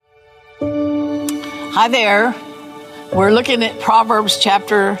Hi there. We're looking at Proverbs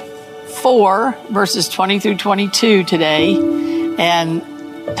chapter 4, verses 20 through 22 today, and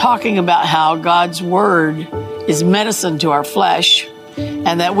talking about how God's word is medicine to our flesh,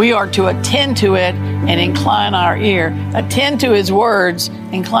 and that we are to attend to it and incline our ear. Attend to his words,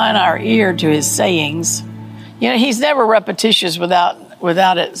 incline our ear to his sayings. You know, he's never repetitious without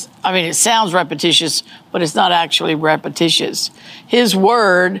it. I mean, it sounds repetitious, but it's not actually repetitious. His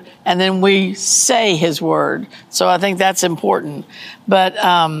word, and then we say his word. So I think that's important. But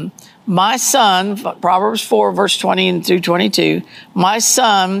my son, Proverbs 4, verse 20 through 22, my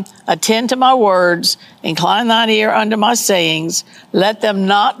son, attend to my words, incline thine ear unto my sayings, let them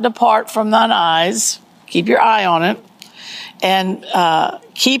not depart from thine eyes. Keep your eye on it. And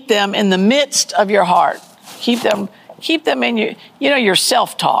keep them in the midst of your heart. Keep them in your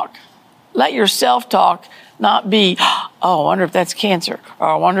self-talk. Let your self-talk not be, oh, I wonder if that's cancer, or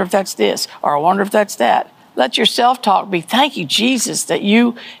I wonder if that's this, or I wonder if that's that. Let your self-talk be, thank you, Jesus, that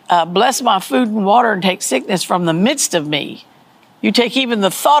you bless my food and water and take sickness from the midst of me. You take even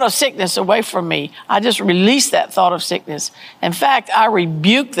the thought of sickness away from me. I just release that thought of sickness. In fact, I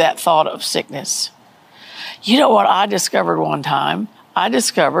rebuke that thought of sickness. You know what I discovered one time? I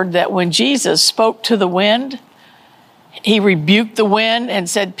discovered that when Jesus spoke to the wind, he rebuked the wind and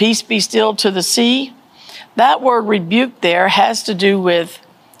said, peace be still to the sea. That word rebuke there has to do with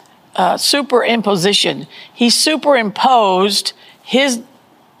superimposition. He superimposed his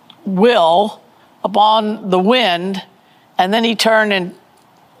will upon the wind, and then he turned and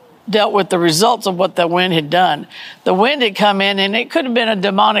dealt with the results of what the wind had done. The wind had come in, and it could have been a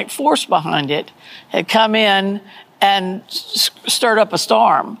demonic force behind it, had come in and stirred up a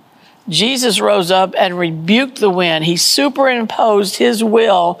storm. Jesus rose up and rebuked the wind. He superimposed his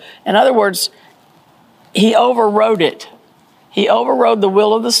will. In other words, he overrode it. He overrode the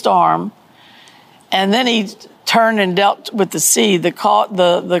will of the storm. And then he turned and dealt with the sea, the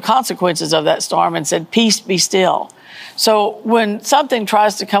consequences of that storm, and said, peace be still. So when something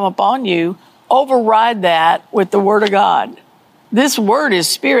tries to come upon you, override that with the word of God. This word is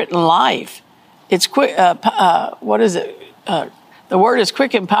spirit and life. It's quick. The word is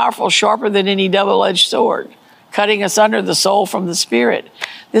quick and powerful, sharper than any double-edged sword, cutting asunder the soul from the spirit.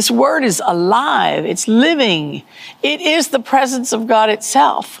 This word is alive. It's living. It is the presence of God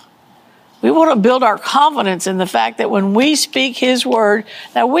itself. We want to build our confidence in the fact that when we speak his word,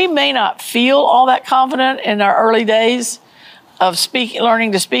 now we may not feel all that confident in our early days of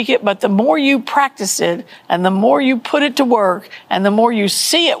learning to speak it, but the more you practice it and the more you put it to work and the more you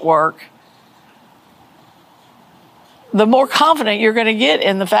see it work, the more confident you're going to get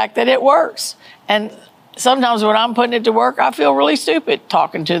in the fact that it works. And sometimes when I'm putting it to work, I feel really stupid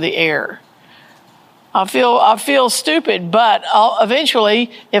talking to the air. I feel stupid, but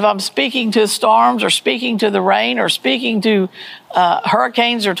eventually, if I'm speaking to storms or speaking to the rain or speaking to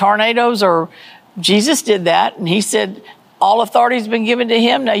hurricanes or tornadoes, or Jesus did that, and he said, all authority has been given to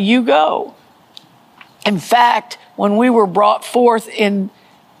him, now you go. In fact, when we were brought forth in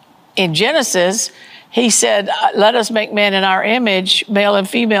Genesis, he said, let us make man in our image, male and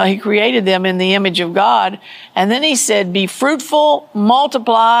female. He created them in the image of God. And then he said, be fruitful,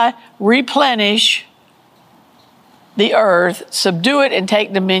 multiply, replenish the earth, subdue it, and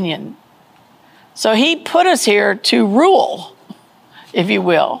take dominion. So he put us here to rule, if you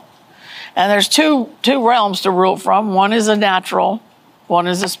will. And there's two realms to rule from. One is a natural, one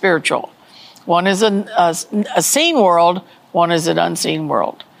is a spiritual. One is a seen world, one is an unseen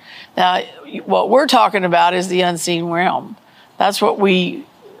world. Now, what we're talking about is the unseen realm. That's what we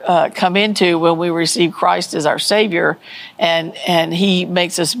come into when we receive Christ as our Savior, and he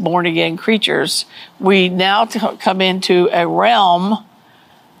makes us born-again creatures. We now come into a realm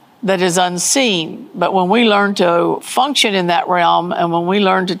that is unseen. But when we learn to function in that realm, and when we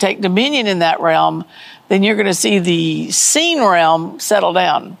learn to take dominion in that realm, then you're going to see the seen realm settle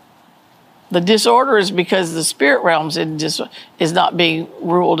down. The disorder is because the spirit realm is not being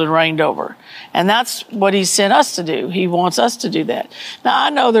ruled and reigned over. And that's what he sent us to do. He wants us to do that. Now, I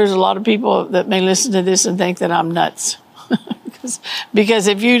know there's a lot of people that may listen to this and think that I'm nuts. because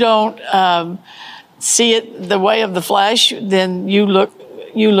if you don't see it the way of the flesh, then you look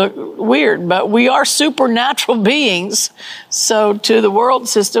weird. But we are supernatural beings. So to the world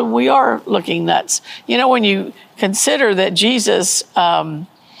system, we are looking nuts. You know, when you consider that Jesus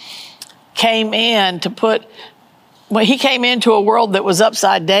came into a world that was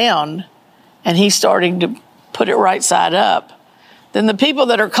upside down, and he's starting to put it right side up, then the people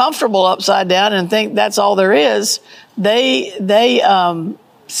that are comfortable upside down and think that's all there is, they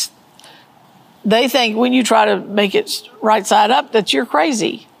think when you try to make it right side up that you're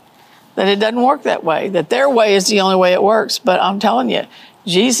crazy. that it doesn't work that way, that their way is the only way it works. But I'm telling you,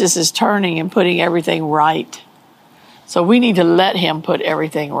 Jesus is turning and putting everything right. So we need to let him put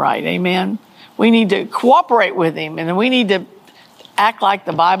everything right. Amen. We need to cooperate with him, and we need to act like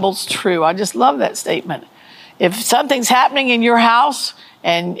the Bible's true. I just love that statement. If something's happening in your house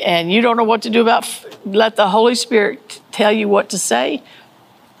and you don't know what to do let the Holy Spirit tell you what to say,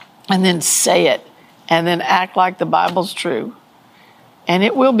 and then say it, and then act like the Bible's true. And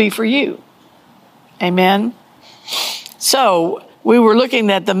it will be for you. Amen. So we were looking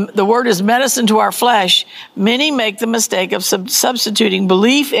at the word is medicine to our flesh. Many make the mistake of substituting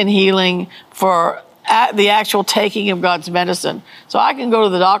belief in healing for the actual taking of God's medicine. So I can go to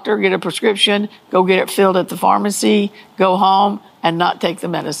the doctor, get a prescription, go get it filled at the pharmacy, go home and not take the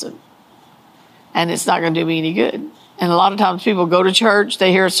medicine. And it's not going to do me any good. And a lot of times people go to church,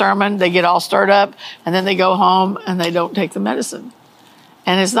 they hear a sermon, they get all stirred up, and then they go home and they don't take the medicine.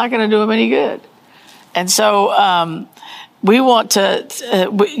 And it's not going to do them any good. And so we want to,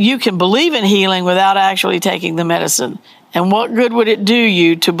 you can believe in healing without actually taking the medicine. And what good would it do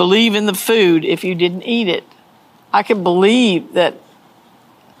you to believe in the food if you didn't eat it? I can believe that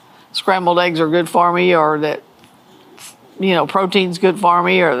scrambled eggs are good for me, or that, protein's good for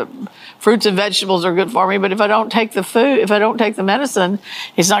me, or the fruits and vegetables are good for me. But if I don't take the food, if I don't take the medicine,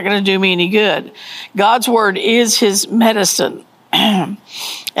 it's not going to do me any good. God's word is his medicine. And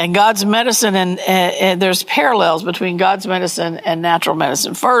God's medicine, and there's parallels between God's medicine and natural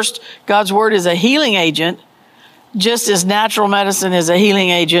medicine. First, God's word is a healing agent, just as natural medicine is a healing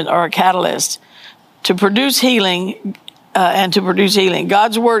agent or a catalyst. To produce healing,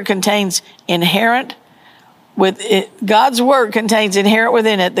 God's word contains inherent within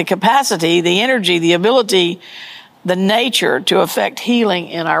it the capacity, the energy, the ability, the nature to affect healing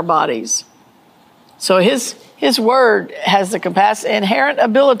in our bodies. So his word has the capacity, inherent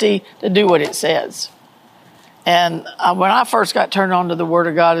ability to do what it says. And when I first got turned on to the word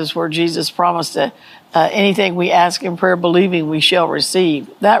of God is where Jesus promised that anything we ask in prayer, believing we shall receive.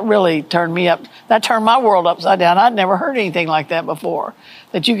 That really turned me up. That turned my world upside down. I'd never heard anything like that before.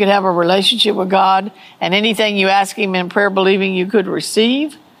 That you could have a relationship with God and anything you ask him in prayer, believing you could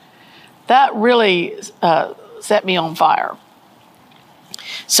receive. That really set me on fire.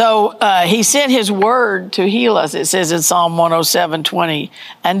 So he sent his word to heal us, it says in Psalm 107:20,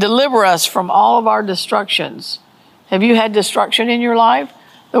 and deliver us from all of our destructions. Have you had destruction in your life?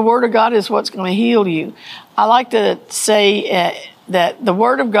 The word of God is what's going to heal you. I like to say that the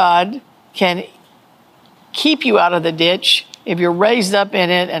word of God can keep you out of the ditch if you're raised up in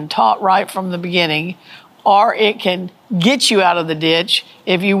it and taught right from the beginning, or it can get you out of the ditch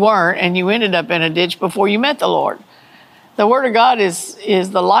if you weren't and you ended up in a ditch before you met the Lord. The word of God is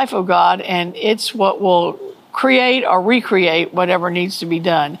the life of God, and it's what will create or recreate whatever needs to be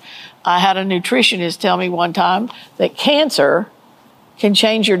done. I had a nutritionist tell me one time that cancer can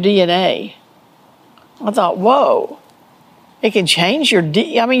change your DNA. I thought, whoa, it can change your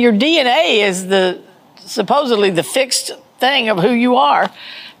your DNA is supposedly the fixed thing of who you are,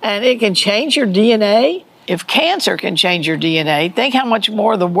 and it can change your DNA. If cancer can change your DNA, think how much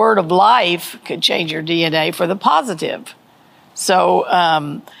more the word of life could change your DNA for the positive. So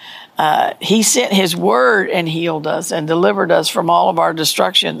he sent his word and healed us and delivered us from all of our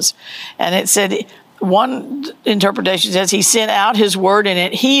destructions. And it said, one interpretation says he sent out his word and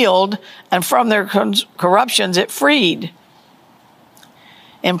it healed, and from their corruptions it freed.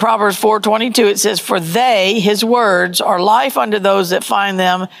 In Proverbs 4:22 it says, for they, his words, are life unto those that find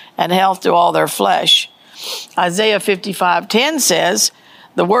them, and health to all their flesh. Isaiah 55:10 says,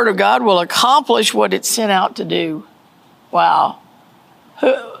 the word of God will accomplish what it's sent out to do. Wow.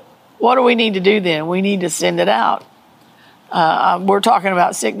 What do we need to do then? We need to send it out. We're talking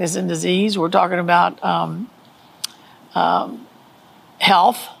about sickness and disease. We're talking about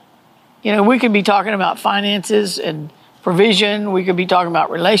health. We could be talking about finances and provision. We could be talking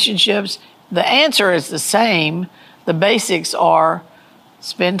about relationships. The answer is the same. The basics are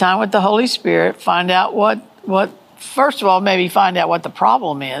spend time with the Holy Spirit. Find out first of all, maybe find out what the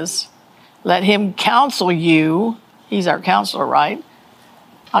problem is. Let him counsel you. He's our counselor, right?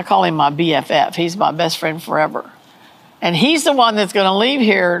 I call him my BFF. He's my best friend forever. And he's the one that's going to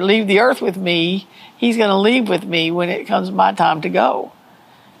leave the earth with me. He's going to leave with me when it comes my time to go.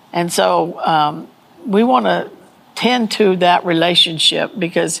 And so we want to tend to that relationship,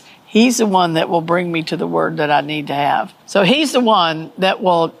 because he's the one that will bring me to the word that I need to have. So he's the one that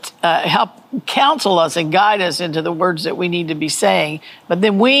will help counsel us and guide us into the words that we need to be saying. But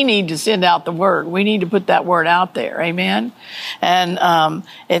then we need to send out the word. We need to put that word out there. Amen. And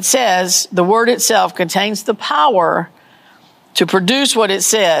it says the word itself contains the power to produce what it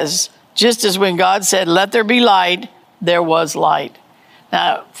says, Just as when God said, let there be light, there was light.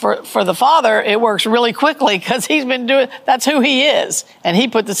 Now, for the Father, it works really quickly because he's been doing, that's who he is, and he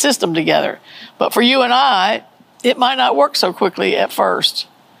put the system together. But for you and I, it might not work so quickly at first.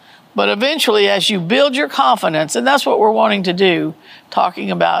 But eventually, as you build your confidence, and that's what we're wanting to do,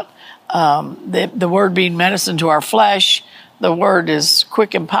 talking about the word being medicine to our flesh. The word is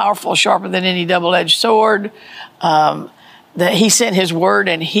quick and powerful, sharper than any double-edged sword. That he sent his word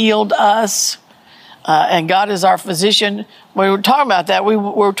and healed us. And God is our physician. When we were talking about that,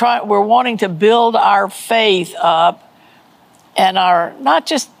 we're wanting to build our faith up, and our, not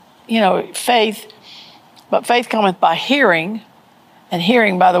just, faith, but faith cometh by hearing, and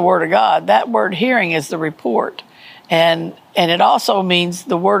hearing by the word of God. That word hearing is the report. And it also means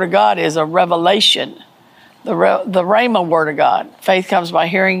the word of God is a revelation, the Rhema word of God. Faith comes by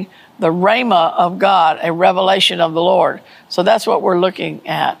hearing the Rhema of God, a revelation of the Lord. So that's what we're looking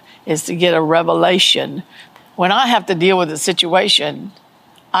at, is to get a revelation. When I have to deal with a situation,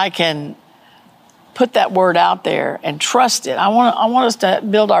 I can put that word out there and trust it. I want us to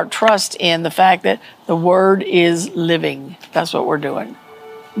build our trust in the fact that the word is living. That's what we're doing.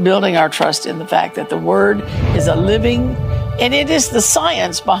 Building our trust in the fact that the word is a living, and it is the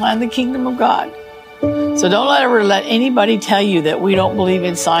science behind the kingdom of God. So don't ever let anybody tell you that we don't believe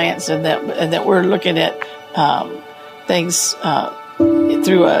in science and that we're looking at things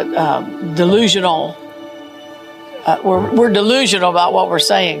through a delusional. We're delusional about what we're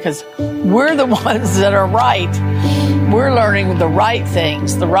saying because we're the ones that are right. We're learning the right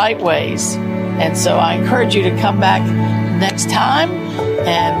things, the right ways. And so I encourage you to come back next time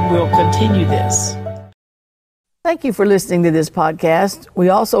and we'll continue this. Thank you for listening to this podcast. We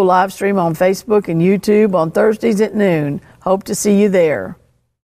also live stream on Facebook and YouTube on Thursdays at noon. Hope to see you there.